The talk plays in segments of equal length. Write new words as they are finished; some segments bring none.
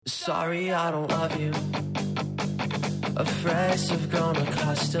Sorry, I don't love you. A phrase I've grown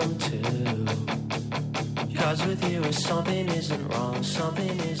accustomed to. Cause with you something isn't wrong,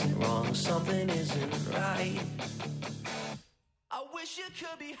 something isn't wrong, something isn't right. I wish you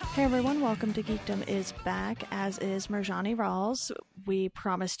could be. Hey everyone, welcome to Geekdom is Back, as is Marjani Rawls. We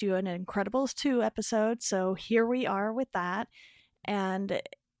promised you an Incredibles 2 episode, so here we are with that. And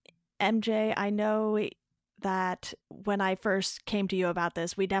MJ, I know that when I first came to you about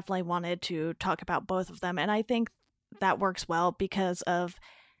this, we definitely wanted to talk about both of them, and I think that works well because of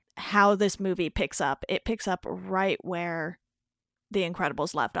how this movie picks up. It picks up right where The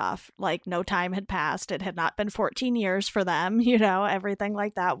Incredibles left off. Like, no time had passed. It had not been 14 years for them, everything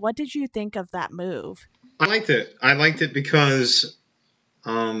like that. What did you think of that move? I liked it. I liked it because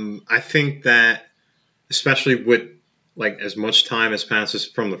I think that, especially with as much time has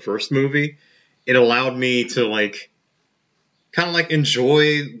passed from the first movie, it allowed me to kind of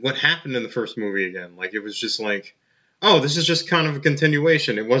enjoy what happened in the first movie again. It was just oh, this is just kind of a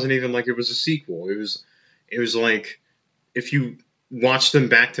continuation. It wasn't even like it was a sequel. It was if you watch them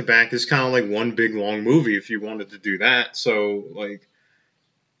back to back, it's kind of one big long movie if you wanted to do that. So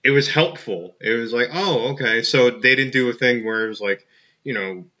it was helpful. It was oh, okay. So they didn't do a thing where it was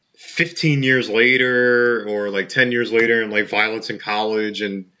 15 years later or 10 years later and Violet's in college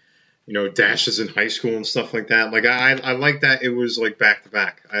and Dash is in high school and stuff like that. I like that it was back to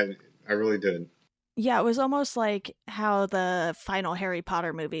back. I really did. Yeah, it was almost like how the final Harry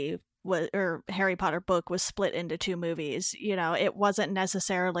Potter movie was, or Harry Potter book was split into two movies. It wasn't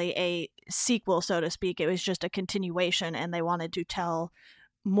necessarily a sequel, so to speak. It was just a continuation, and they wanted to tell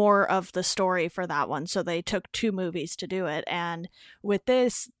more of the story for that one, so they took two movies to do it. And with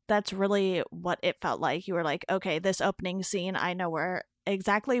this, that's really what it felt like. You were like, okay, this opening scene, I know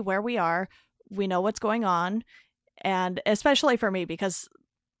exactly where we are. We know what's going on. And especially for me, because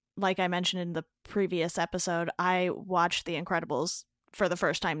like I mentioned in the previous episode, I watched The Incredibles for the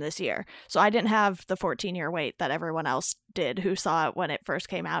first time this year. So I didn't have the 14-year wait that everyone else did who saw it when it first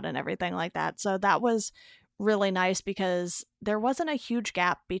came out and everything like that. So that was really nice because there wasn't a huge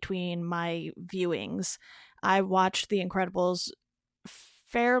gap between my viewings. I watched The Incredibles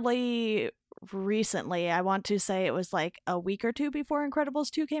fairly recently. I want to say it was a week or two before Incredibles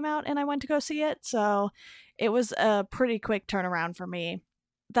 2 came out and I went to go see it. So it was a pretty quick turnaround for me.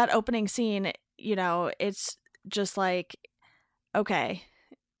 That opening scene, it's just okay,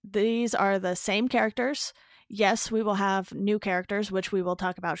 these are the same characters. Yes, we will have new characters, which we will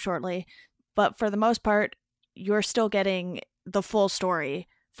talk about shortly. But for the most part, you're still getting the full story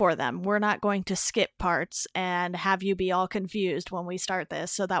for them. We're not going to skip parts and have you be all confused when we start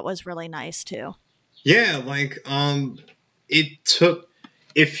this. So that was really nice too. Yeah, it took,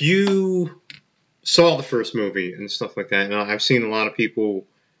 if you saw the first movie and stuff like that, and I've seen a lot of people,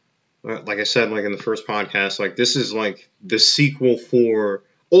 like I said, in the first podcast, this is the sequel for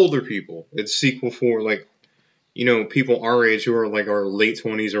older people. It's sequel for people our age who are our late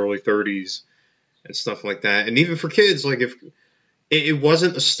 20s, early 30s and stuff like that. And even for kids, if it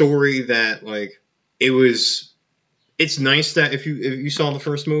wasn't a story that it's nice that if you saw the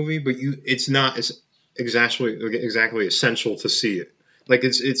first movie, but it's not as exactly essential to see it.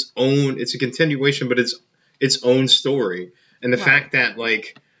 It's a continuation, but it's its own story. And the fact that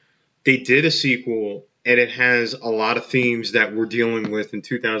they did a sequel and it has a lot of themes that we're dealing with in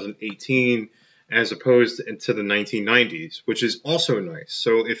 2018 as opposed to the 1990s, which is also nice.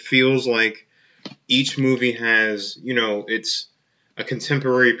 So it feels like each movie has, it's a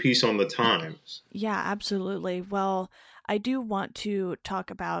contemporary piece on the times. Yeah, absolutely. Well, I do want to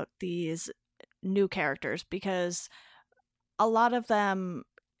talk about these new characters because a lot of them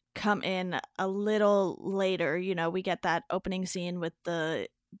come in a little later. We get that opening scene with the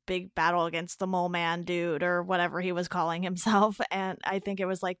big battle against the mole man dude or whatever he was calling himself, and I think it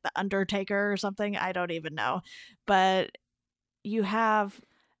was the Undertaker or something. I don't even know, but you have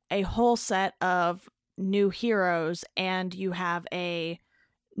a whole set of new heroes and you have a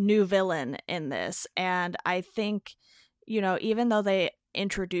new villain in this. And I think even though they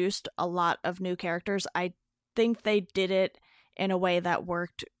introduced a lot of new characters, I think they did it in a way that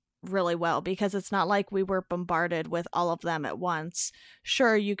worked really well because it's not like we were bombarded with all of them at once.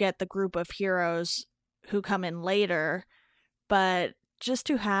 Sure, you get the group of heroes who come in later, but just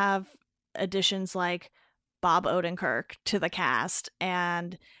to have additions like Bob Odenkirk to the cast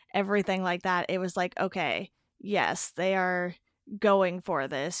and everything like that, it was okay, yes, they are going for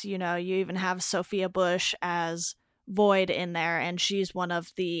this. You even have Sophia Bush as Void in there, and she's one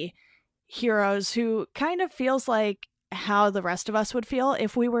of the heroes who kind of feels like how the rest of us would feel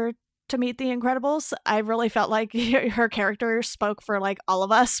if we were to meet the Incredibles. I really felt like her character spoke for like all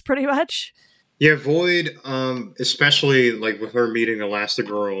of us pretty much. Yeah, Void, especially like with her meeting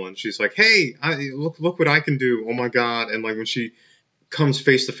Elastigirl, and she's like, "Hey, look what I can do! Oh my god!" And like when she comes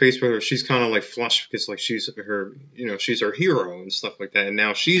face to face with her, she's kind of like flushed because like she's her hero and stuff like that, and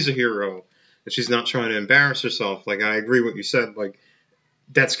now she's a hero, and she's not trying to embarrass herself. Like I agree with what you said. Like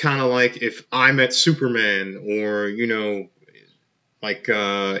that's kind of like if I met Superman, or like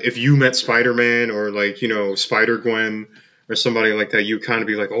if you met Spider-Man, or like Spider-Gwen or somebody like that, you kind of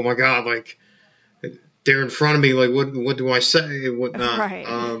be like, "Oh my god!" Like they're in front of me, like what do I say, what not?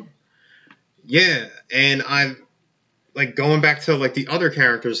 Right. Yeah, and I like going back to like the other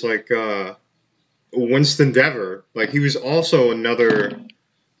characters, like Winston Dever, like he was also another.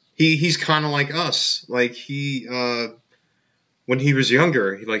 He's kind of like us, like he when he was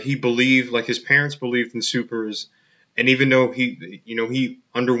younger, he believed, like his parents believed in supers, and even though he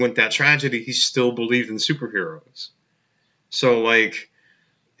underwent that tragedy, he still believed in superheroes. So like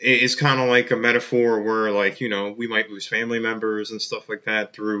it's kind of like a metaphor where like we might lose family members and stuff like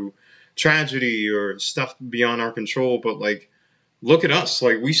that through tragedy or stuff beyond our control, but like look at us,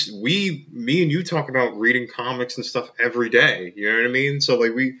 like me and you talk about reading comics and stuff every day, you know what I mean? So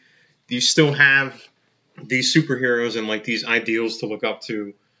like you still have these superheroes and like these ideals to look up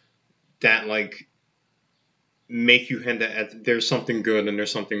to that like make you hint at there's something good and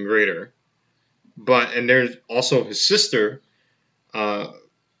there's something greater. And there's also his sister,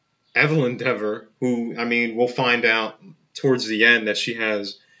 Evelyn Dever, who, I mean, we'll find out towards the end that she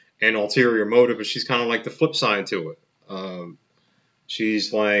has an ulterior motive, but she's kind of like the flip side to it.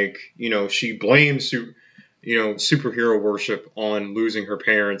 She's like, she blames, superhero worship on losing her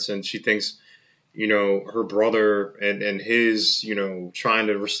parents, and she thinks, her brother and his, trying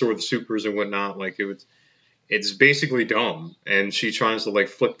to restore the supers and whatnot, like it's basically dumb, and she tries to like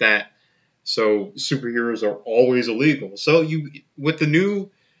flip that. So superheroes are always illegal. So with the new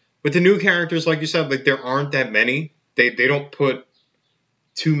characters, like you said, like there aren't that many. They don't put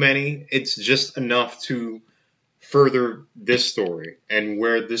too many. It's just enough to further this story and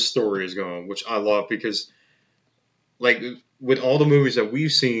where this story is going, which I love because, like, with all the movies that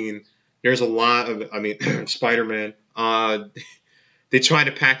we've seen, there's a lot of, I mean, Spider-Man. They try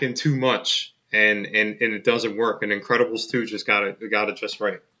to pack in too much, and it doesn't work. And Incredibles 2 just got it just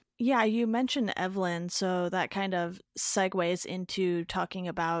right. Yeah, you mentioned Evelyn, so that kind of segues into talking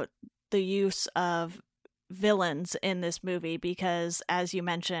about the use of villains in this movie because, as you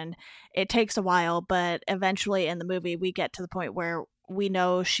mentioned, it takes a while, but eventually in the movie we get to the point where we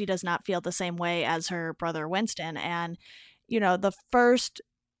know she does not feel the same way as her brother Winston. And, the first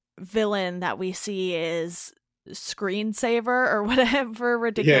villain that we see is Screensaver or whatever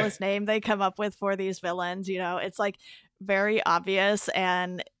ridiculous name they come up with for these villains. It's like very obvious,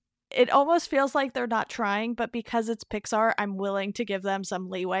 and it almost feels like they're not trying, but because it's Pixar, I'm willing to give them some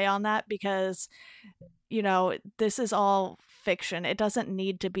leeway on that because, this is all fiction. It doesn't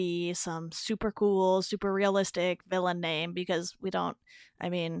need to be some super cool, super realistic villain name because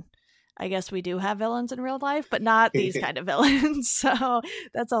I guess we do have villains in real life, but not these kind of villains. So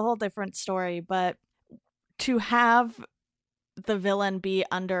that's a whole different story. But to have the villain be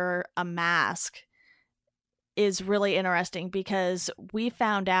under a mask is really interesting because we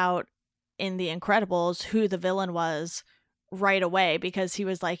found out in The Incredibles who the villain was right away because he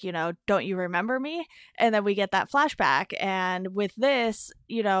was like, don't you remember me? And then we get that flashback. And with this,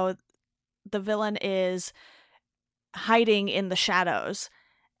 the villain is hiding in the shadows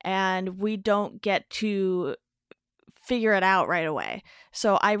and we don't get to figure it out right away.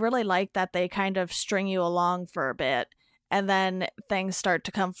 So I really like that they kind of string you along for a bit and then things start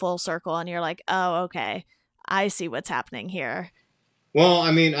to come full circle and you're like, oh, okay, I see what's happening here. Well,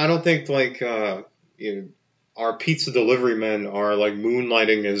 I mean, I don't think like our pizza delivery men are like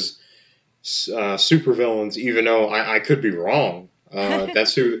moonlighting as supervillains, even though I could be wrong.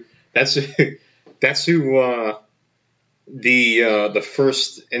 That's who the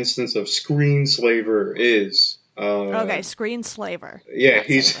first instance of Screenslaver is. Okay, Screenslaver. Yeah,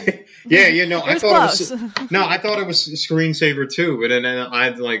 he's I thought it was Screensaver too, but then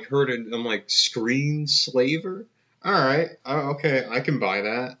I'd like heard it. I'm like Screenslaver. All right, okay, I can buy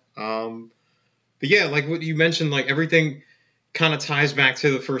that. But yeah, like what you mentioned, like everything kind of ties back to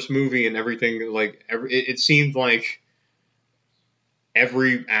the first movie and everything. Like it seemed like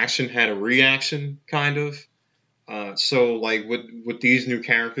every action had a reaction, kind of. So like with these new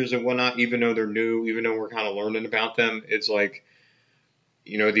characters and whatnot, even though they're new, even though we're kind of learning about them, it's like,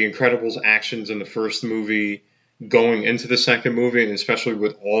 the Incredibles actions in the first movie going into the second movie, and especially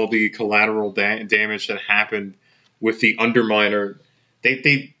with all the collateral damage that happened with the Underminer,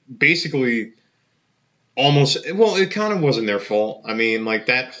 they basically almost, well, it kind of wasn't their fault. I mean, like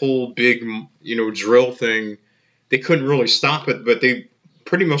that whole big, drill thing, they couldn't really stop it, but they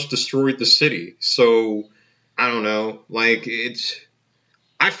pretty much destroyed the city. So I don't know, like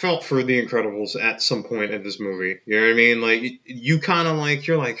I felt for the Incredibles at some point in this movie. You know what I mean? Like you kind of like,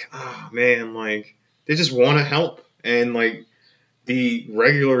 you're like, oh man, like they just want to help, and like the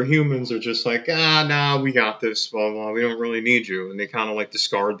regular humans are just like, nah, we got this, blah blah, we don't really need you, and they kind of like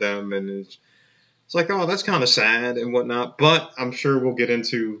discard them, and it's like, oh, that's kind of sad and whatnot. But I'm sure we'll get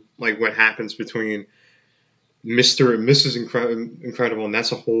into like what happens between Mr. and Mrs. Incredible, and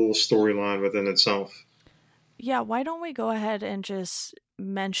that's a whole storyline within itself. Yeah, why don't we go ahead and just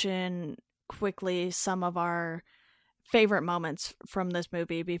mention quickly some of our favorite moments from this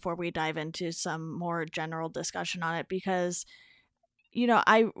movie before we dive into some more general discussion on it, because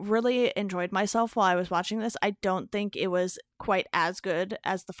I really enjoyed myself while I was watching this. I don't think it was quite as good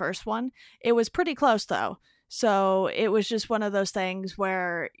as the first one. It was pretty close though. So it was just one of those things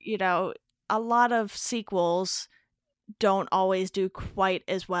where, a lot of sequels don't always do quite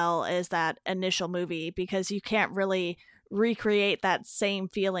as well as that initial movie, because you can't really recreate that same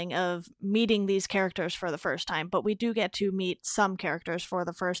feeling of meeting these characters for the first time. But we do get to meet some characters for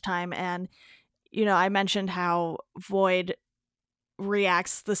the first time. And, I mentioned how Void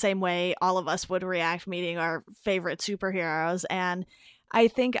reacts the same way all of us would react meeting our favorite superheroes. And I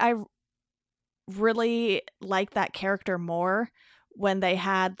think I really like that character more when they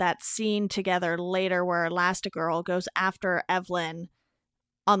had that scene together later where Elastigirl goes after Evelyn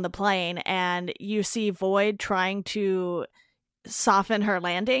on the plane, and you see Void trying to soften her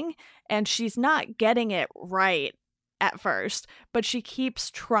landing, and she's not getting it right at first, but she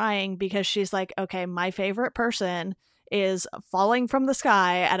keeps trying because she's like, okay, my favorite person is falling from the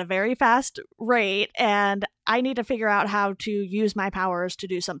sky at a very fast rate, and I need to figure out how to use my powers to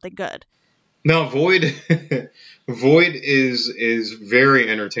do something good. No, Void Void is very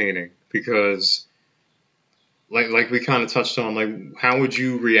entertaining because like we kind of touched on, like how would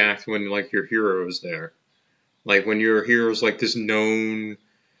you react when like your hero is there? Like when your hero's like this known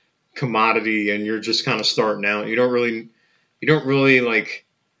commodity and you're just kind of starting out. You don't really like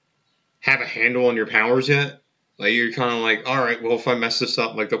have a handle on your powers yet. Like you're kind of like, all right, well if I mess this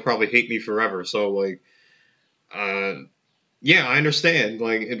up, like they'll probably hate me forever. So like yeah, I understand.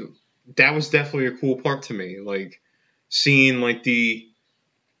 Like that was definitely a cool part to me. Like seeing like the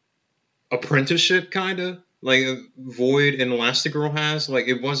apprenticeship kind of like Void and Elastigirl has. Like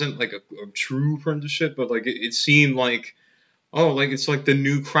it wasn't like a true apprenticeship, but like it seemed like, oh, like it's like the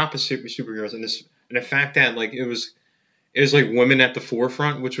new crop of superheroes, and the fact that like it was like women at the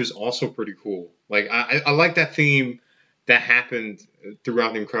forefront, which was also pretty cool. Like I like that theme that happened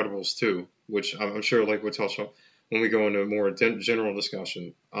throughout the Incredibles too, which I'm sure like we'll touch on when we go into a more general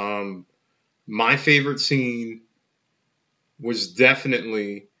discussion. My favorite scene was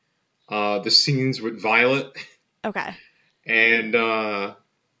definitely the scenes with Violet. Okay. And why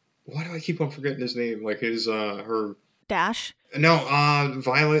do I keep on forgetting his name? Like her Dash? No,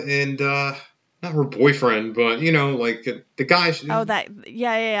 Violet and not her boyfriend, but like the guy. Oh,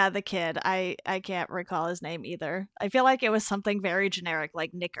 the kid. I can't recall his name either. I feel like it was something very generic,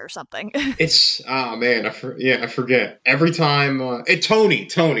 like Nick or something. It's man, I forget every time. Tony,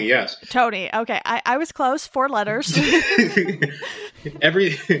 yes. Tony. Okay, I was close. 4 letters.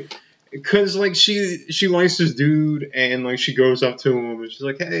 Because like she likes this dude, and like she goes up to him and she's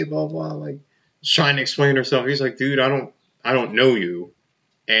like, hey, blah blah, like trying to explain herself. He's like, dude, I don't know you.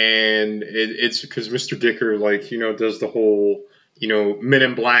 And it's because Mr. Dicker, like, does the whole, Men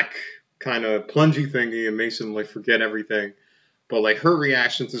in Black kind of plungy thingy and makes him, like, forget everything. But, like, her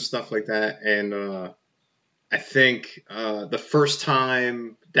reactions and stuff like that. And I think the first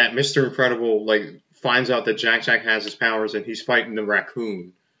time that Mr. Incredible, like, finds out that Jack Jack has his powers and he's fighting the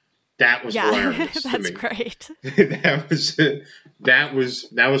raccoon, that was hilarious to me. That's great. That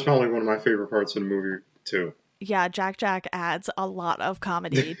was probably one of my favorite parts of the movie, too. Yeah, Jack Jack adds a lot of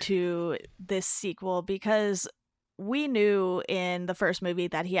comedy to this sequel, because we knew in the first movie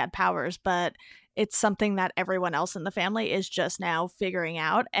that he had powers, but it's something that everyone else in the family is just now figuring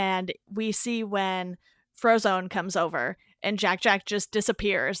out. And we see when Frozone comes over and Jack Jack just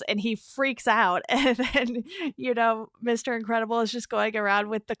disappears and he freaks out. And then, Mr. Incredible is just going around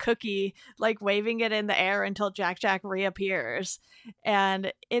with the cookie, like waving it in the air until Jack Jack reappears.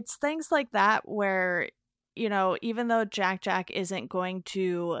 And it's things like that where, even though Jack Jack isn't going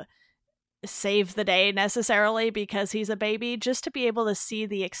to save the day necessarily because he's a baby, just to be able to see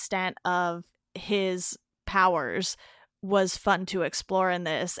the extent of his powers was fun to explore in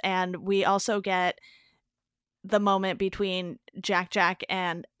this. And we also get the moment between Jack Jack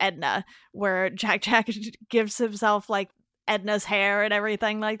and Edna, where Jack Jack gives himself like Edna's hair and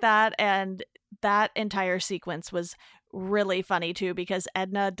everything like that. And that entire sequence was really funny too, because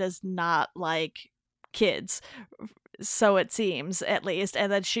Edna does not like kids. So it seems, at least.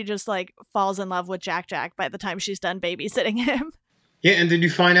 And then she just like falls in love with Jack Jack by the time she's done babysitting him. Yeah, and then you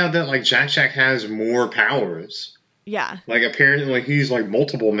find out that like Jack Jack has more powers. Yeah. Like apparently he's like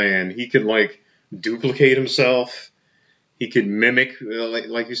multiple man. He could like duplicate himself. He could mimic,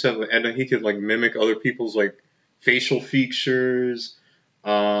 like you said, and he could like mimic other people's like facial features.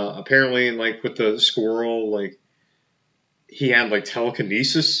 Apparently, like with the squirrel, like he had like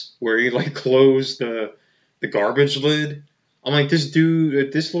telekinesis where he like closed the garbage lid. I'm like, this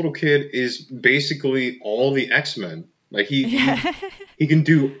dude, this little kid is basically all the X-Men. Like he can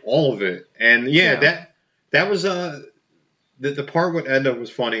do all of it. And yeah, True. that was the part with Edna was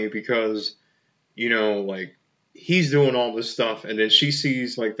funny because, you know, like he's doing all this stuff and then she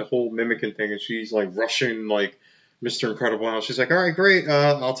sees like the whole mimicking thing and she's like rushing like Mr. Incredible out. She's like, all right, great,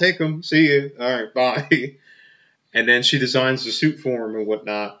 I'll take him. See you. All right, bye. And then she designs the suit for him and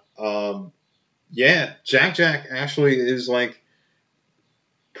whatnot. Yeah, Jack Jack actually is like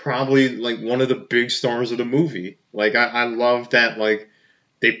probably like one of the big stars of the movie. Like I love that like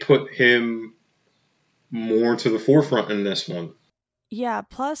they put him more to the forefront in this one. Yeah,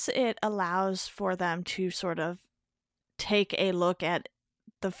 plus it allows for them to sort of take a look at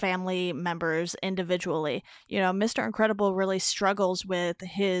the family members individually. You know, Mr. Incredible really struggles with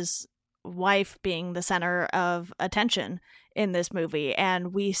his wife being the center of attention in this movie,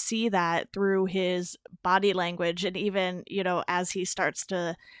 and we see that through his body language, and even, you know, as he starts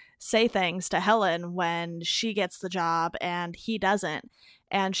to say things to Helen when she gets the job and he doesn't,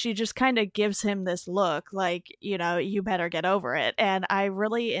 and she just kind of gives him this look like, you know, you better get over it. And I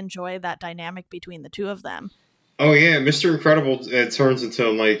really enjoy that dynamic between the two of them. Oh yeah, Mr. Incredible turns into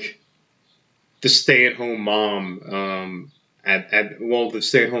like the stay-at-home mom. The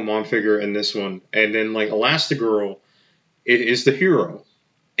stay-at-home mom figure in this one, and then like Elastigirl, it is the hero.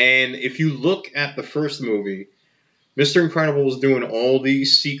 And if you look at the first movie, Mr. Incredible is doing all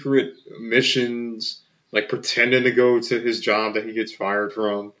these secret missions, like pretending to go to his job that he gets fired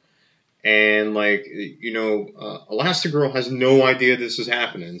from. And like, you know, Elastigirl has no idea this is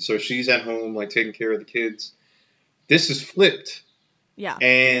happening. So she's at home, like taking care of the kids. This is flipped. Yeah.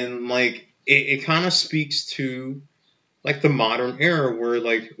 And like, it kind of speaks to like the modern era where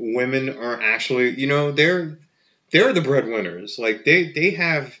like women are actually, you know, they're the breadwinners. Like they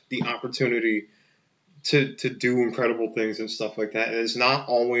have the opportunity to do incredible things and stuff like that. And it's not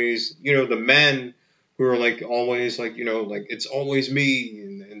always, you know, the men who are like always like, you know, like it's always me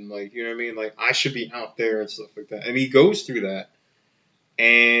and like, you know what I mean? Like I should be out there and stuff like that. And he goes through that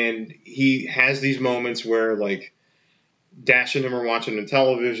and he has these moments where like Dash and him are watching the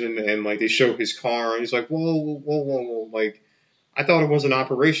television and like they show his car and he's like, whoa. Like I thought it wasn't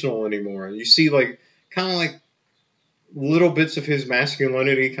operational anymore. And you see like kind of like little bits of his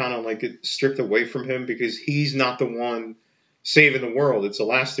masculinity kind of like get stripped away from him because he's not the one saving the world. It's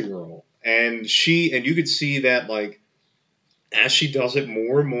Elastigirl. And you could see that like as she does it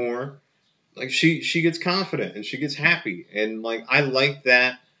more and more, like she gets confident and she gets happy. And like I like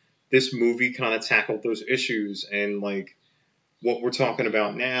that this movie kind of tackled those issues and like what we're talking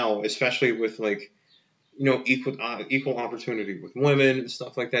about now, especially with like, you know, equal opportunity with women and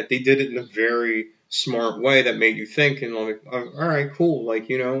stuff like that. They did it in a very smart way that made you think and like, all right, cool. Like,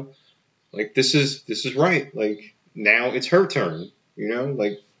 you know, like this is right. Like now it's her turn, you know,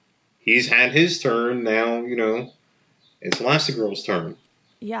 like he's had his turn. Now, you know, it's Elastigirl's turn.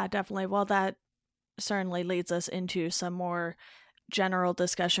 Yeah, definitely. Well, that certainly leads us into some more general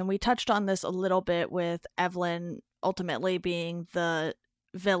discussion. We touched on this a little bit with Evelyn ultimately being the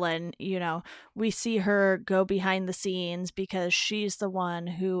villain. You know, we see her go behind the scenes because she's the one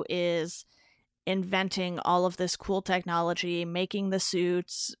who is inventing all of this cool technology, making the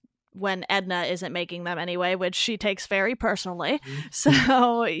suits when Edna isn't making them anyway, which she takes very personally.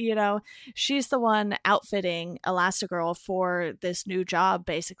 So, you know, she's the one outfitting Elastigirl for this new job,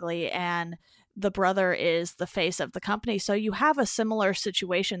 basically, and the brother is the face of the company. So you have a similar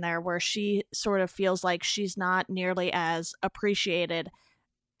situation there where she sort of feels like she's not nearly as appreciated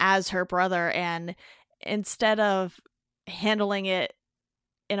as her brother, and instead of handling it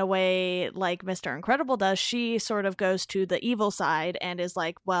in a way like Mr. Incredible does, she sort of goes to the evil side and is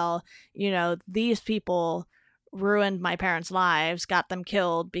like, well, you know, these people ruined my parents' lives, got them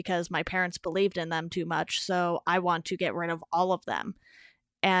killed because my parents believed in them too much, so I want to get rid of all of them.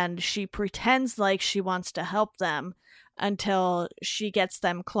 And she pretends like she wants to help them until she gets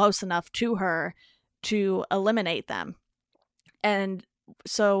them close enough to her to eliminate them. And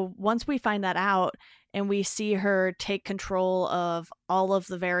so once we find that out and we see her take control of all of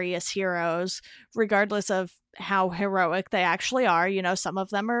the various heroes, regardless of how heroic they actually are, some of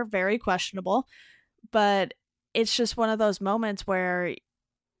them are very questionable, but it's just one of those moments where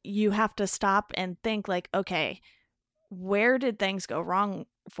you have to stop and think like, okay, where did things go wrong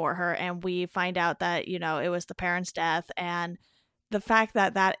for her? And we find out that, it was the parents' death, and the fact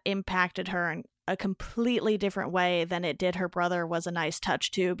that that impacted her in a completely different way than it did her brother was a nice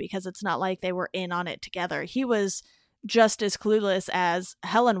touch too, because it's not like they were in on it together. He was just as clueless as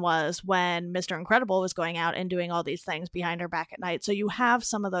Helen was when Mr. Incredible was going out and doing all these things behind her back at night. So you have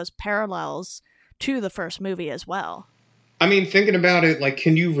some of those parallels to the first movie as well. I mean, thinking about it, like,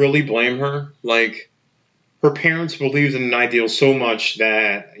 can you really blame her? Like, her parents believed in an ideal so much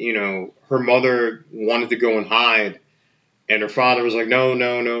that, her mother wanted to go and hide, and her father was like, no,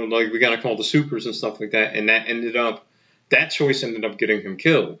 like, we got to call the supers and stuff like that. And that choice ended up getting him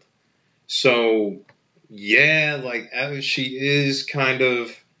killed. So, yeah, like, she is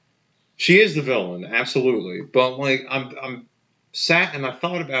the villain, absolutely. But, like, I'm sat and I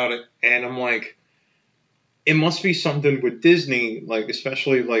thought about it, and I'm like, it must be something with Disney, like,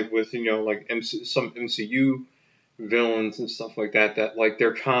 especially, like, with, like, some MCU villains and stuff like that, like,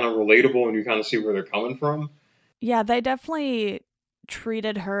 they're kind of relatable and you kind of see where they're coming from. Yeah, they definitely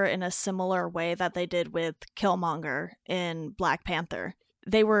treated her in a similar way that they did with Killmonger in Black Panther.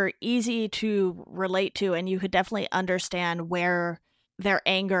 They were easy to relate to, and you could definitely understand where their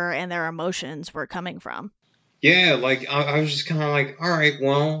anger and their emotions were coming from. Yeah, like, I was just kind of like, all right,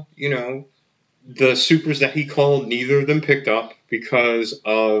 well, the supers that he called, neither of them picked up because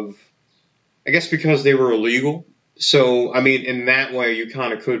they were illegal. So, I mean, in that way, you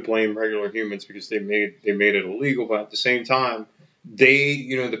kind of could blame regular humans because they made it illegal. But at the same time,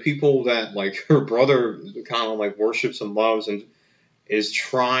 the people that, like, her brother kind of, like, worships and loves and is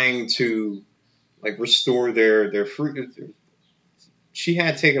trying to, like, restore their fruit, she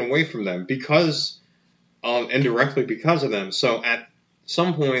had taken away from them because, indirectly because of them. So at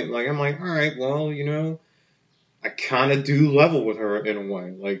some point, like, I'm like, all right, well, I kind of do level with her in a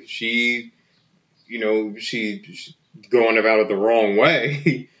way. Like, she's going about it the wrong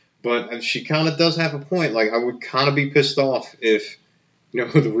way, but she kind of does have a point. Like, I would kind of be pissed off if,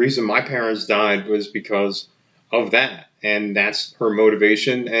 the reason my parents died was because of that, and that's her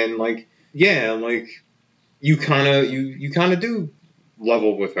motivation. And, like, yeah, like, you kind of do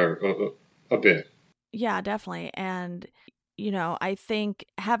level with her a bit. Yeah, definitely. And I think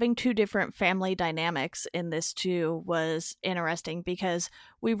having two different family dynamics in this too was interesting, because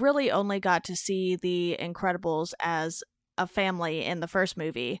we really only got to see the Incredibles as a family in the first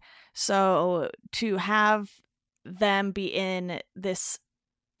movie. So to have them be in this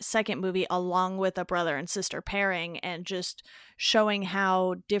second movie along with a brother and sister pairing and just showing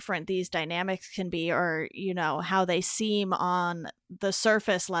how different these dynamics can be, or, how they seem on the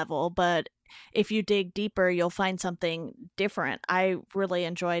surface level, but if you dig deeper, you'll find something different. I really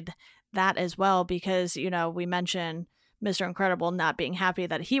enjoyed that as well because, we mentioned Mr. Incredible not being happy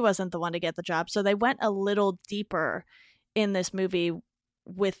that he wasn't the one to get the job. So they went a little deeper in this movie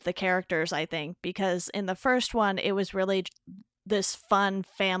with the characters, I think, because in the first one, it was really this fun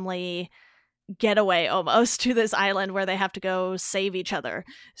family getaway almost to this island where they have to go save each other.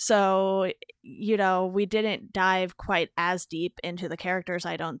 So, we didn't dive quite as deep into the characters,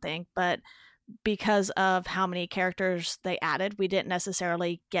 I don't think, but because of how many characters they added, we didn't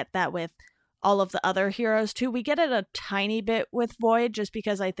necessarily get that with all of the other heroes too. We get it a tiny bit with Void just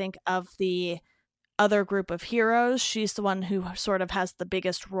because I think of the other group of heroes, she's the one who sort of has the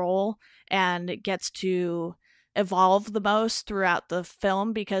biggest role and gets to evolve the most throughout the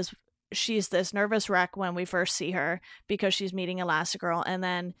film, because she's this nervous wreck when we first see her because she's meeting Elastigirl, and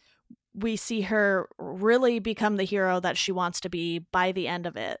then we see her really become the hero that she wants to be by the end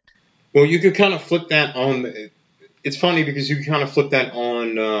of it. Well, you could kind of flip that on. It's funny because you can kind of flip that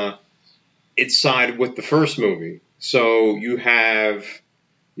on its side with the first movie. So you have,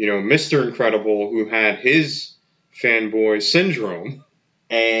 Mr. Incredible, who had his fanboy syndrome,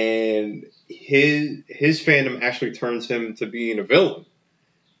 and his fandom actually turns him to being a villain.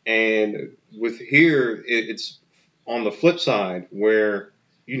 And with here, it's on the flip side where,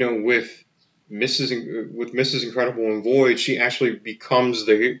 with Mrs. Incredible and Void, she actually becomes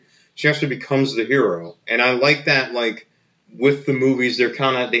the hero. And I like that, like, with the movies,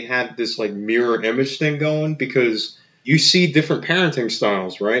 they had this, like, mirror image thing going, because you see different parenting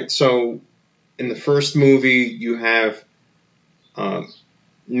styles, right? So in the first movie, you have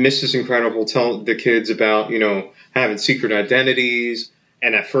Mrs. Incredible tell the kids about, having secret identities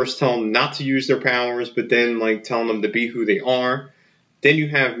and at first tell them not to use their powers, but then like telling them to be who they are. Then you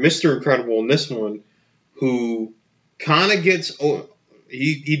have Mr. Incredible in this one, who kind of gets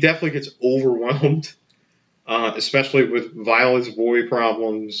he definitely gets overwhelmed, especially with Violet's boy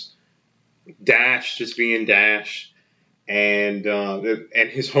problems, Dash just being Dash, and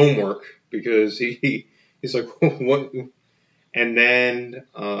his homework, because he's like what, and then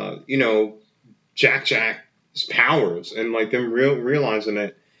Jack's powers, and like them realizing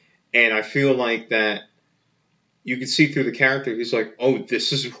it, and I feel like that you can see through the character. He's like, oh,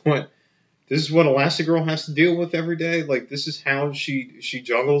 this is what Elastigirl has to deal with every day. Like, this is how she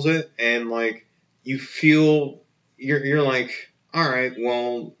juggles it, and like you feel you're like, all right,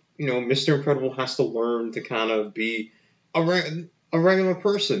 well, Mr. Incredible has to learn to kind of be a regular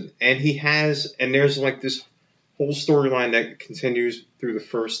person, and there's like this whole storyline that continues through the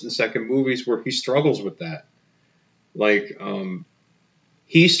first and second movies where he struggles with that. Like,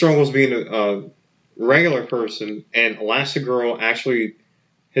 he struggles being a regular person, and Elastigirl actually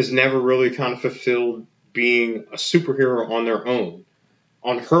has never really kind of fulfilled being a superhero on her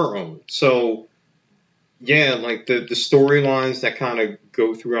own. So, yeah, like the storylines that kind of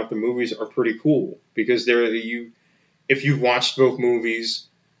go throughout the movies are pretty cool, because if you've watched both movies,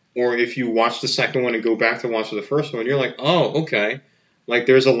 or if you watch the second one and go back to watch the first one, you're like, oh, okay. Like,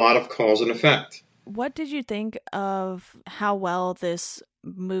 there's a lot of cause and effect. What did you think of how well this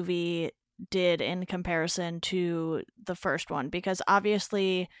movie did in comparison to the first one? Because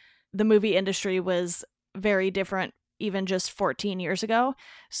obviously the movie industry was very different even just 14 years ago.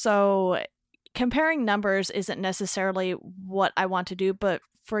 So comparing numbers isn't necessarily what I want to do, but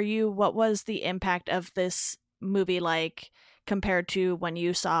for you, what was the impact of this movie like compared to when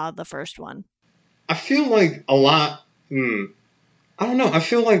you saw the first one? I feel like a lot, I don't know. I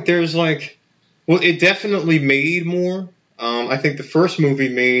feel like there's like, well, it definitely made more. I think the first movie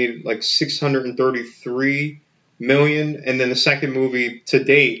made like $633 million, and then the second movie to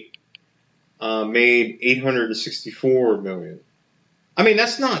date made $864 million. I mean,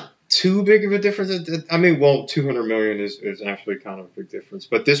 that's not too big of a difference. I mean, well, $200 million is actually kind of a big difference,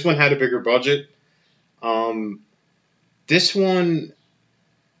 but this one had a bigger budget. This one,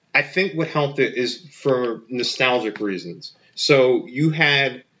 I think what helped it is for nostalgic reasons. So you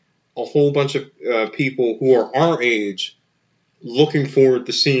had a whole bunch of people who are our age looking forward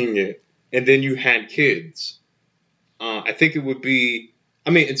to seeing it, and then you had kids. I think it would be,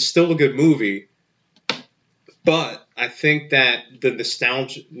 I mean, it's still a good movie, but I think that the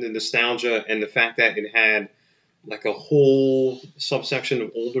nostalgia and the fact that it had like a whole subsection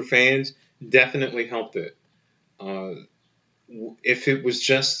of older fans definitely helped it. If it was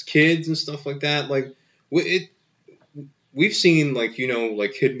just kids and stuff like that, like we've seen like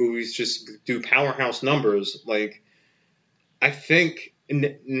kid movies just do powerhouse numbers. Like, I think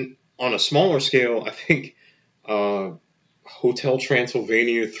on a smaller scale, I think Hotel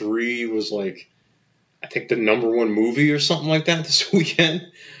Transylvania 3 was like, I think the #1 movie or something like that this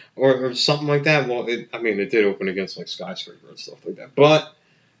weekend, or something like that. Well, it did open against like Skyscraper and stuff like that. But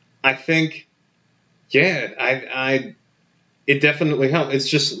I think, yeah, it definitely helped. It's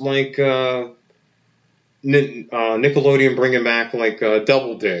just like Nickelodeon bringing back like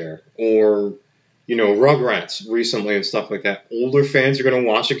Double Dare, or Rugrats recently and stuff like that. Older fans are going to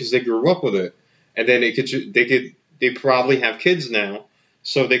watch it because they grew up with it, and then they probably have kids now,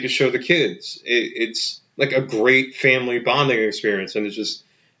 so they could show the kids. It's like a great family bonding experience, and it's just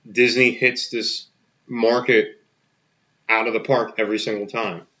Disney hits this market out of the park every single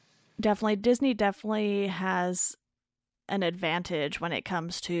time. Definitely, Disney definitely has an advantage when it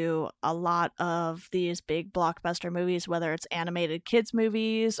comes to a lot of these big blockbuster movies, whether it's animated kids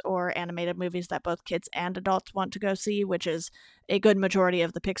movies or animated movies that both kids and adults want to go see, which is a good majority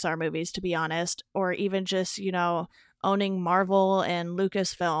of the Pixar movies, to be honest, or even just, owning Marvel and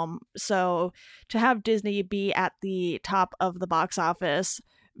Lucasfilm. So to have Disney be at the top of the box office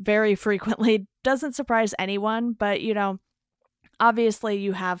very frequently doesn't surprise anyone, but, obviously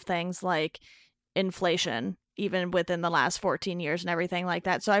you have things like inflation even within the last 14 years and everything like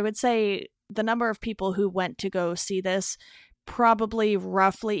that. So I would say the number of people who went to go see this probably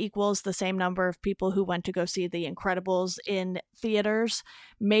roughly equals the same number of people who went to go see The Incredibles in theaters.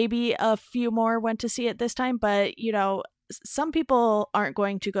 Maybe a few more went to see it this time, but, some people aren't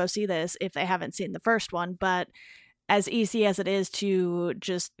going to go see this if they haven't seen the first one, but as easy as it is to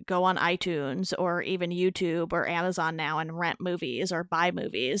just go on iTunes or even YouTube or Amazon now and rent movies or buy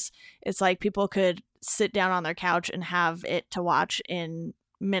movies, it's like people could sit down on their couch and have it to watch in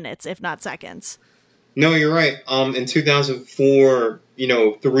minutes, if not seconds. No, you're right. In 2004,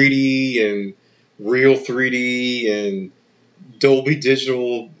 3D and real 3D and Dolby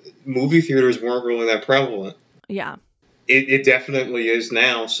Digital movie theaters weren't really that prevalent. Yeah. It definitely is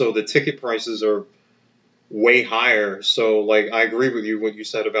now. So the ticket prices are way higher. So like I agree with you what you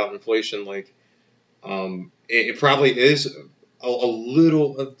said about inflation. Like it probably is a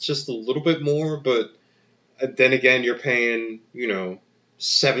little, just a little bit more, but then again, you're paying,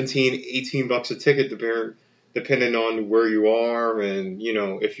 17, $18 a ticket depending on where you are and,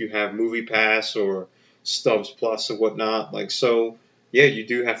 if you have Movie Pass or Stubs Plus or whatnot. Like, so, yeah, you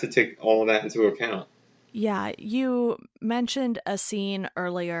do have to take all of that into account. Yeah, you mentioned a scene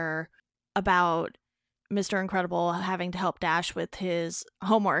earlier about Mr. Incredible having to help Dash with his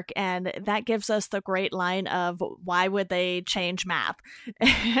homework, and that gives us the great line of why would they change math?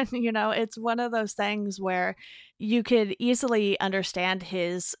 And, it's one of those things where you could easily understand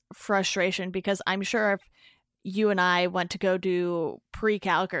his frustration, because I'm sure if you and I went to go do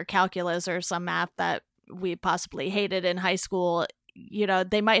pre-calc or calculus or some math that we possibly hated in high school,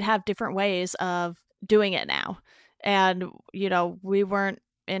 they might have different ways of doing it now. And, we weren't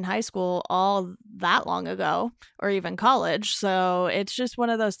in high school all that long ago or even college. So it's just one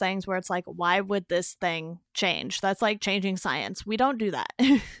of those things where it's like, why would this thing change? That's like changing science. We don't do that.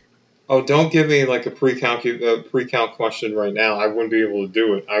 Oh, don't give me like a pre-calc question right now. I wouldn't be able to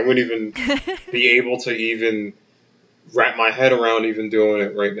do it. I wouldn't even be able to even wrap my head around even doing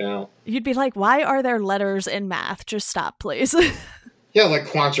it right now. You'd be like, why are there letters in math? Just stop, please. Yeah, like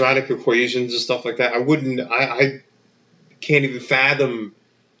quadratic equations and stuff like that. I can't even fathom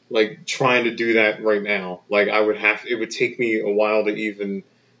like trying to do that right now. Like it would take me a while to even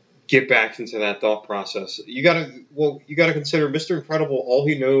get back into that thought process. You gotta consider Mr. Incredible, all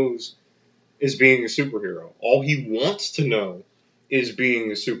he knows is being a superhero. All he wants to know is being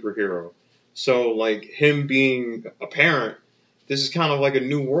a superhero. So like him being a parent, this is kind of like a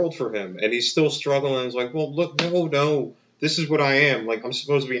new world for him. And he's still struggling. It's like, well, look, no, this is what I am. Like I'm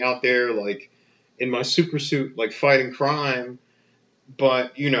supposed to be out there like in my super suit, like fighting crime.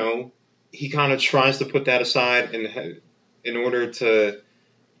 But, he kind of tries to put that aside in order to,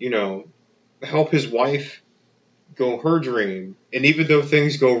 help his wife go her dream. And even though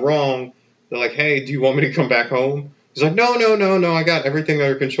things go wrong, they're like, hey, do you want me to come back home? He's like, no, I got everything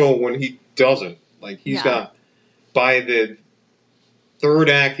under control, when he doesn't. Like, he's got, by the third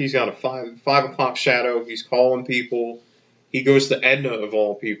act, he's got a 5 o'clock shadow. He's calling people. He goes to Edna, of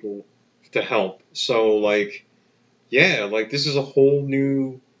all people, to help. So, like, yeah, like this is a whole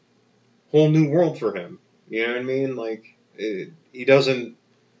new world for him. You know what I mean? Like he doesn't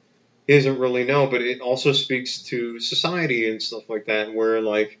really know, but it also speaks to society and stuff like that, where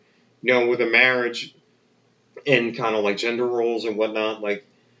like, with a marriage and kind of like gender roles and whatnot, like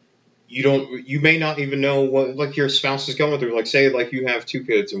you may not even know what like your spouse is going through. Like say like you have 2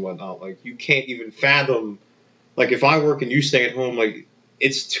 kids and whatnot, like you can't even fathom, like if I work and you stay at home, like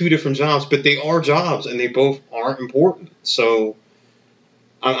it's 2 different jobs, but they are jobs and they both aren't important. So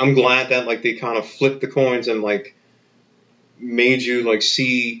I'm glad that like they kind of flipped the coins and like made you like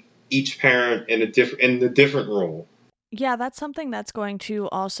see each parent in a different role. Yeah, that's something that's going to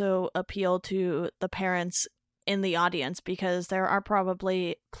also appeal to the parents in the audience, because there are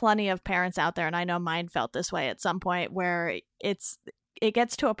probably plenty of parents out there, and I know mine felt this way at some point, where it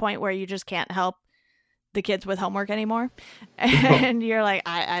gets to a point where you just can't help the kids with homework anymore. And you're like,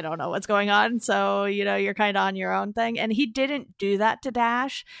 I don't know what's going on. So, you're kind of on your own thing. And he didn't do that to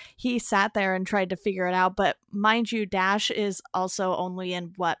Dash. He sat there and tried to figure it out. But mind you, Dash is also only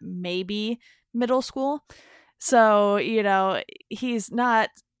in maybe middle school. So, he's not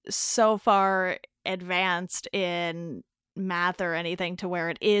so far advanced in math or anything to where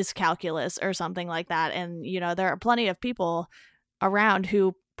it is calculus or something like that. And, there are plenty of people around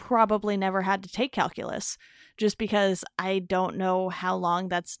who probably never had to take calculus, just because I don't know how long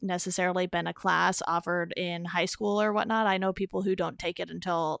that's necessarily been a class offered in high school or whatnot. I know people who don't take it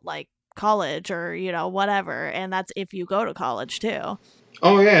until like college or, whatever. And that's if you go to college too.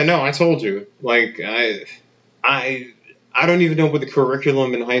 Oh yeah, no, I told you. Like I don't even know what the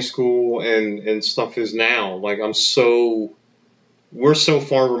curriculum in high school and stuff is now. Like we're so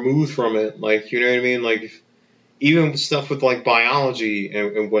far removed from it. Like, you know what I mean? Like even stuff with like biology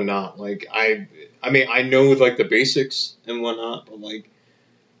and whatnot, like I mean, I know like the basics and whatnot, but like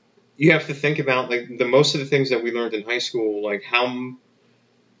you have to think about like most of the things that we learned in high school, like how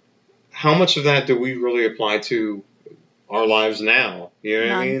much of that do we really apply to our lives now? You know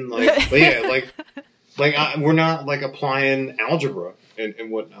what I mean? Like, yeah, like we're not like applying algebra and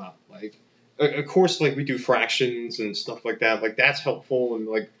whatnot. Like, of course, like we do fractions and stuff like that. Like that's helpful and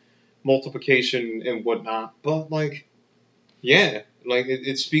like multiplication and whatnot, but like, yeah, like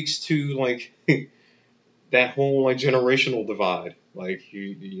it speaks to like that whole like generational divide. Like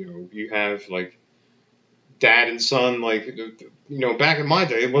you have like dad and son. Like back in my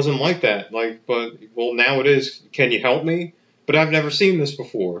day, it wasn't like that. Like, but well, now it is. Can you help me? But I've never seen this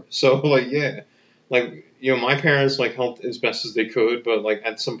before. So like, yeah, like my parents like helped as best as they could, but like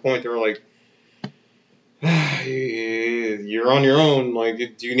at some point they were like, you're on your own.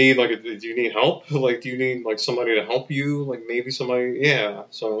 Like, do you need help? Like, do you need like somebody to help you? Like maybe somebody. Yeah.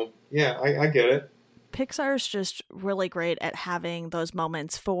 So yeah, I get it. Pixar's just really great at having those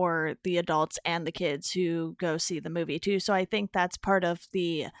moments for the adults and the kids who go see the movie too. So I think that's part of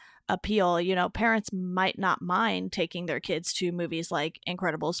the appeal. Parents might not mind taking their kids to movies like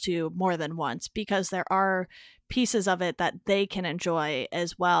Incredibles 2 more than once because there are pieces of it that they can enjoy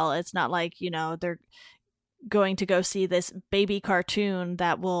as well. It's not like, they're going to go see this baby cartoon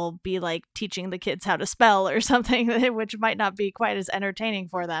that will be like teaching the kids how to spell or something, which might not be quite as entertaining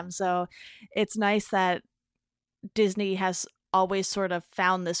for them. So it's nice that Disney has always sort of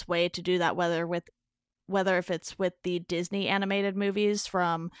found this way to do that, whether if it's with the Disney animated movies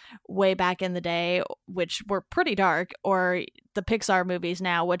from way back in the day, which were pretty dark, or the Pixar movies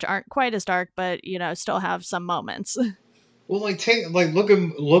now, which aren't quite as dark, but still have some moments. Well,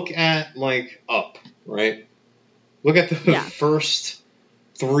 look at like Up, right? Look at the first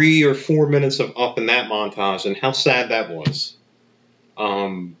 3 or 4 minutes of Up in that montage and how sad that was.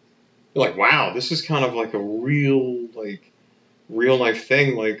 You're like, wow, this is kind of like a real life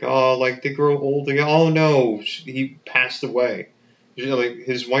thing. Like, oh, like they grow old. Oh no, he passed away. Like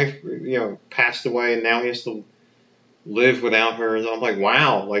his wife, passed away, and now he has to live without her. And I'm like,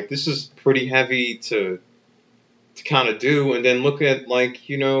 wow, like this is pretty heavy to kind of do. And then look at like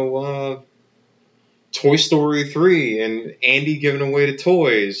Toy Story 3 and Andy giving away the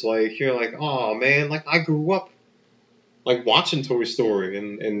toys. Like, you're like, oh man, like I grew up like watching Toy Story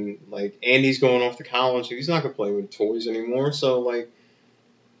and like Andy's going off to college and he's not gonna play with toys anymore. So like,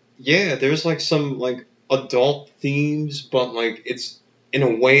 yeah, there's like some like adult themes, but like it's in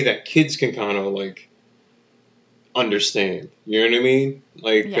a way that kids can kind of like understand. You know what I mean?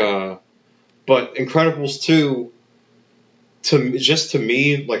 Like, but Incredibles 2, to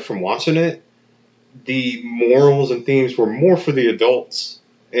me, like from watching it, the morals and themes were more for the adults,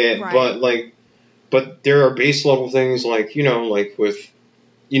 and right. but there are base level things like like with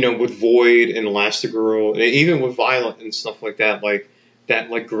Void and Elastigirl, and even with Violet and stuff like that, like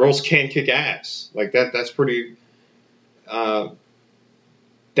girls can kick ass, like that's pretty that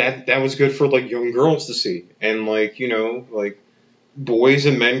was good for like young girls to see, and like like boys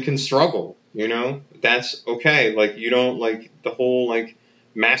and men can struggle, that's okay. Like you don't like the whole like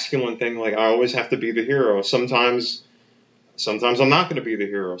masculine thing, like I always have to be the hero. Sometimes I'm not going to be the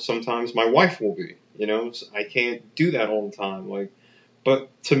hero. Sometimes my wife will be, so I can't do that all the time. Like, but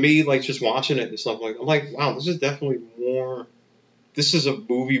to me, like just watching it and stuff, like I'm like, wow, this is a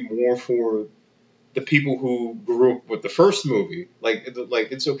movie more for the people who grew up with the first movie. Like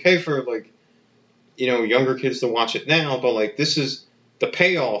it's okay for like younger kids to watch it now, but like this is the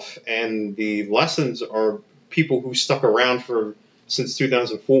payoff and the lessons are people who stuck around since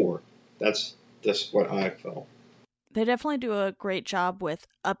 2004. That's what I felt. They definitely do a great job with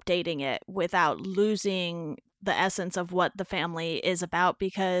updating it without losing the essence of what the family is about,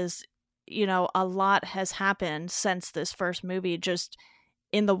 because a lot has happened since this first movie just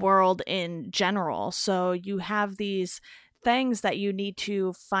in the world in general. So you have these things that you need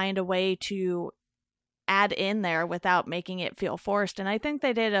to find a way to add in there without making it feel forced. And I think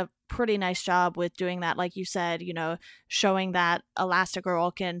they did a pretty nice job with doing that. Like you said, showing that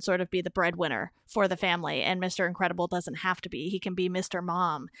Elastigirl can sort of be the breadwinner for the family, and Mr. Incredible doesn't have to be. He can be Mr.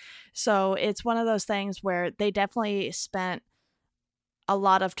 Mom. So it's one of those things where they definitely spent a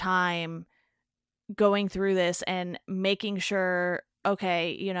lot of time going through this and making sure,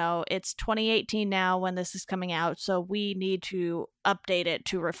 okay, it's 2018 now when this is coming out, so we need to update it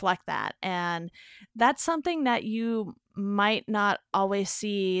to reflect that. And that's something that you might not always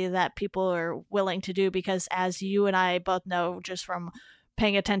see that people are willing to do, because as you and I both know just from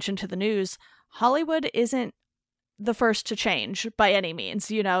paying attention to the news, Hollywood isn't the first to change by any means.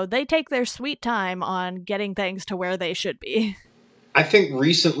 They take their sweet time on getting things to where they should be. I think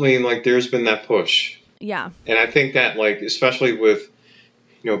recently, like, there's been that push. Yeah. And I think that, like, especially with,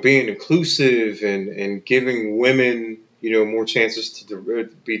 being inclusive and giving women, more chances to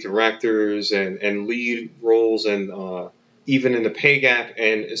be directors and lead roles, and even in the pay gap,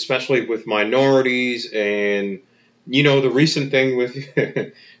 and especially with minorities, and, the recent thing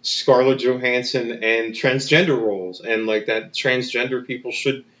with Scarlett Johansson and transgender roles, and, like, that transgender people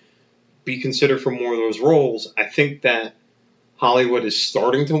should be considered for more of those roles. I think that Hollywood is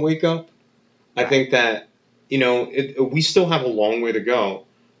starting to wake up. I think that we still have a long way to go.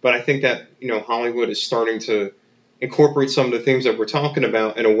 But I think that, Hollywood is starting to incorporate some of the things that we're talking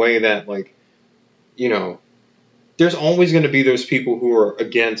about in a way that, like, there's always going to be those people who are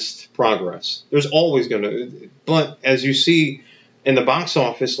against progress. There's always going to. But as you see in the box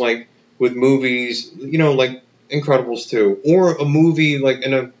office, like with movies, like Incredibles 2, or a movie like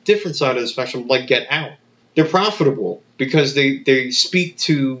in a different side of the spectrum, like Get Out, they're profitable because they speak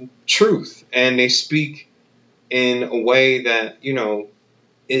to truth, and they speak in a way that,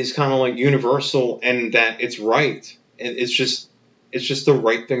 is kind of like universal, and that it's right. And it's just the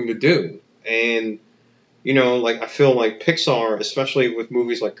right thing to do. And, like I feel like Pixar, especially with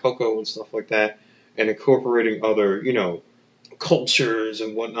movies like Coco and stuff like that, and incorporating other, cultures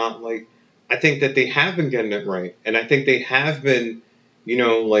and whatnot, like, I think that they have been getting it right. And I think they have been,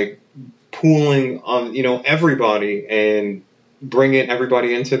 like pooling on, everybody and bringing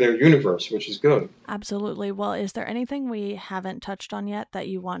everybody into their universe, which is good. Absolutely. Well, is there anything we haven't touched on yet that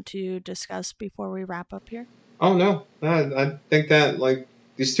you want to discuss before we wrap up here? Oh, no. I think that, like,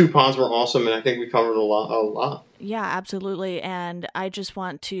 these 2 pods were awesome, and I think we covered a lot. Yeah, absolutely. And I just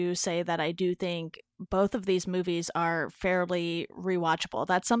want to say that I do think both of these movies are fairly rewatchable.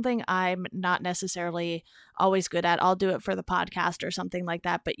 That's something I'm not necessarily always good at. I'll do it for the podcast or something like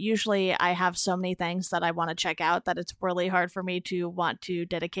that, but usually I have so many things that I want to check out that it's really hard for me to want to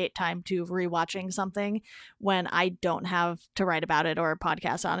dedicate time to rewatching something when I don't have to write about it or a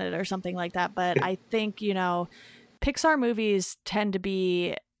podcast on it or something like that. But I think, Pixar movies tend to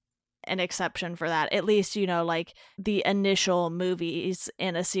be an exception for that. At least, like the initial movies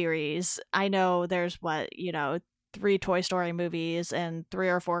in a series. I know there's 3 Toy Story movies and 3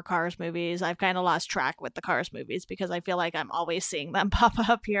 or 4 Cars movies. I've kind of lost track with the Cars movies because I feel like I'm always seeing them pop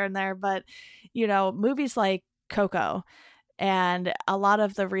up here and there. But, movies like Coco and a lot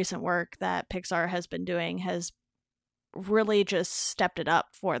of the recent work that Pixar has been doing has really just stepped it up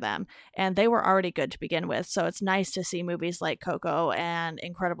for them, and they were already good to begin with. So it's nice to see movies like Coco and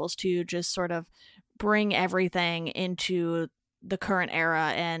Incredibles 2 just sort of bring everything into the current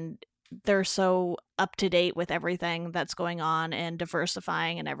era, and they're so up to date with everything that's going on and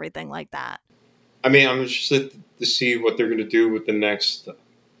diversifying and everything like that. I mean, I'm interested to see what they're going to do with the next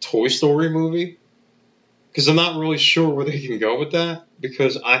Toy Story movie, because I'm not really sure where they can go with that,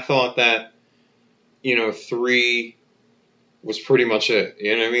 because I thought that 3 was pretty much it.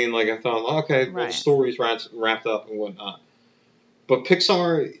 You know what I mean? Like, I thought, okay, well, the story's wrapped up and whatnot. But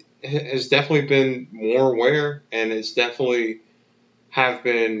Pixar has definitely been more aware, and it's definitely have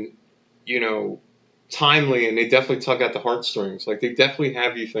been, timely, and they definitely tug at the heartstrings. Like, they definitely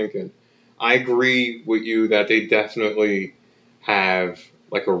have you thinking. I agree with you that they definitely have,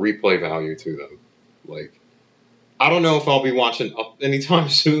 like, a replay value to them. Like, I don't know if I'll be watching Up anytime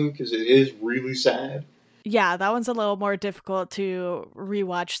soon, because it is really sad. Yeah, that one's a little more difficult to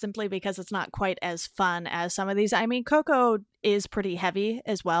rewatch simply because it's not quite as fun as some of these. I mean, Coco is pretty heavy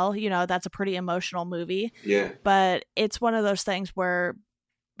as well. That's a pretty emotional movie. Yeah. But it's one of those things where,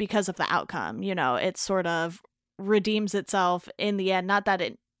 because of the outcome, it sort of redeems itself in the end. Not that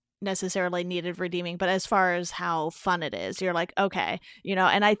it necessarily needed redeeming, but as far as how fun it is, you're like, okay,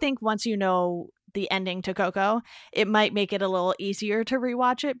 and I think once the ending to Coco, it might make it a little easier to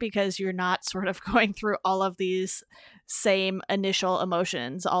rewatch it because you're not sort of going through all of these same initial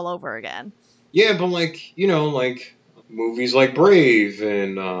emotions all over again. Yeah, but like movies like Brave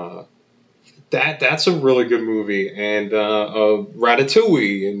and that's a really good movie, and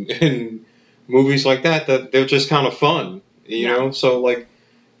Ratatouille and movies like that they're just kind of fun, you know. So like,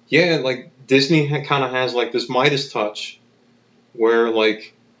 yeah, like Disney kind of has like this Midas touch where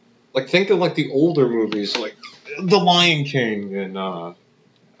like think of like the older movies like The Lion King and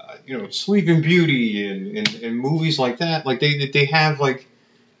Sleeping Beauty and movies like that. Like they have like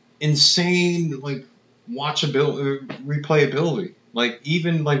insane like watchability, replayability. Like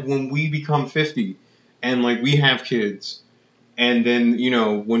even like when we become 50 and like we have kids, and then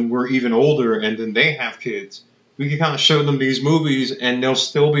when we're even older and then they have kids, we can kind of show them these movies and they'll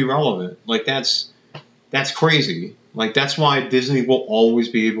still be relevant. Like that's crazy. Like, that's why Disney will always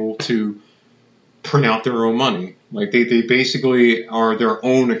be able to print out their own money. Like, they basically are their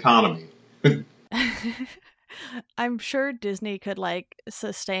own economy. I'm sure Disney could, like,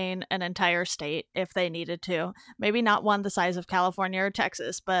 sustain an entire state if they needed to. Maybe not one the size of California or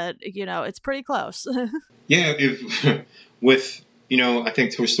Texas, but, it's pretty close. Yeah, with, I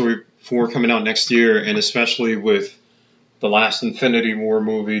think Toy Story 4 coming out next year, and especially with the last Infinity War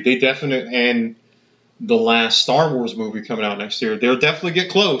movie, they definitely, and the last Star Wars movie coming out next year, they'll definitely get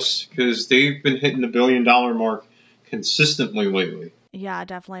close because they've been hitting the $1 billion mark consistently lately. Yeah,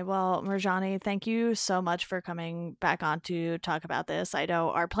 definitely. Well, Mirjani, thank you so much for coming back on to talk about this. I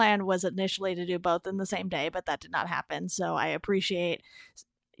know our plan was initially to do both in the same day, but that did not happen. So I appreciate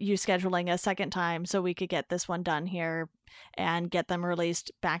you scheduling a second time so we could get this one done here and get them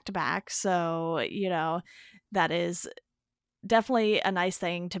released back to back. So, that is definitely a nice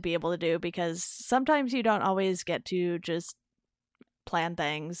thing to be able to do, because sometimes you don't always get to just plan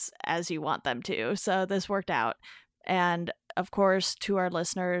things as you want them to. So this worked out. And of course, to our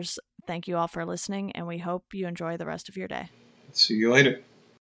listeners, thank you all for listening, and we hope you enjoy the rest of your day. See you later.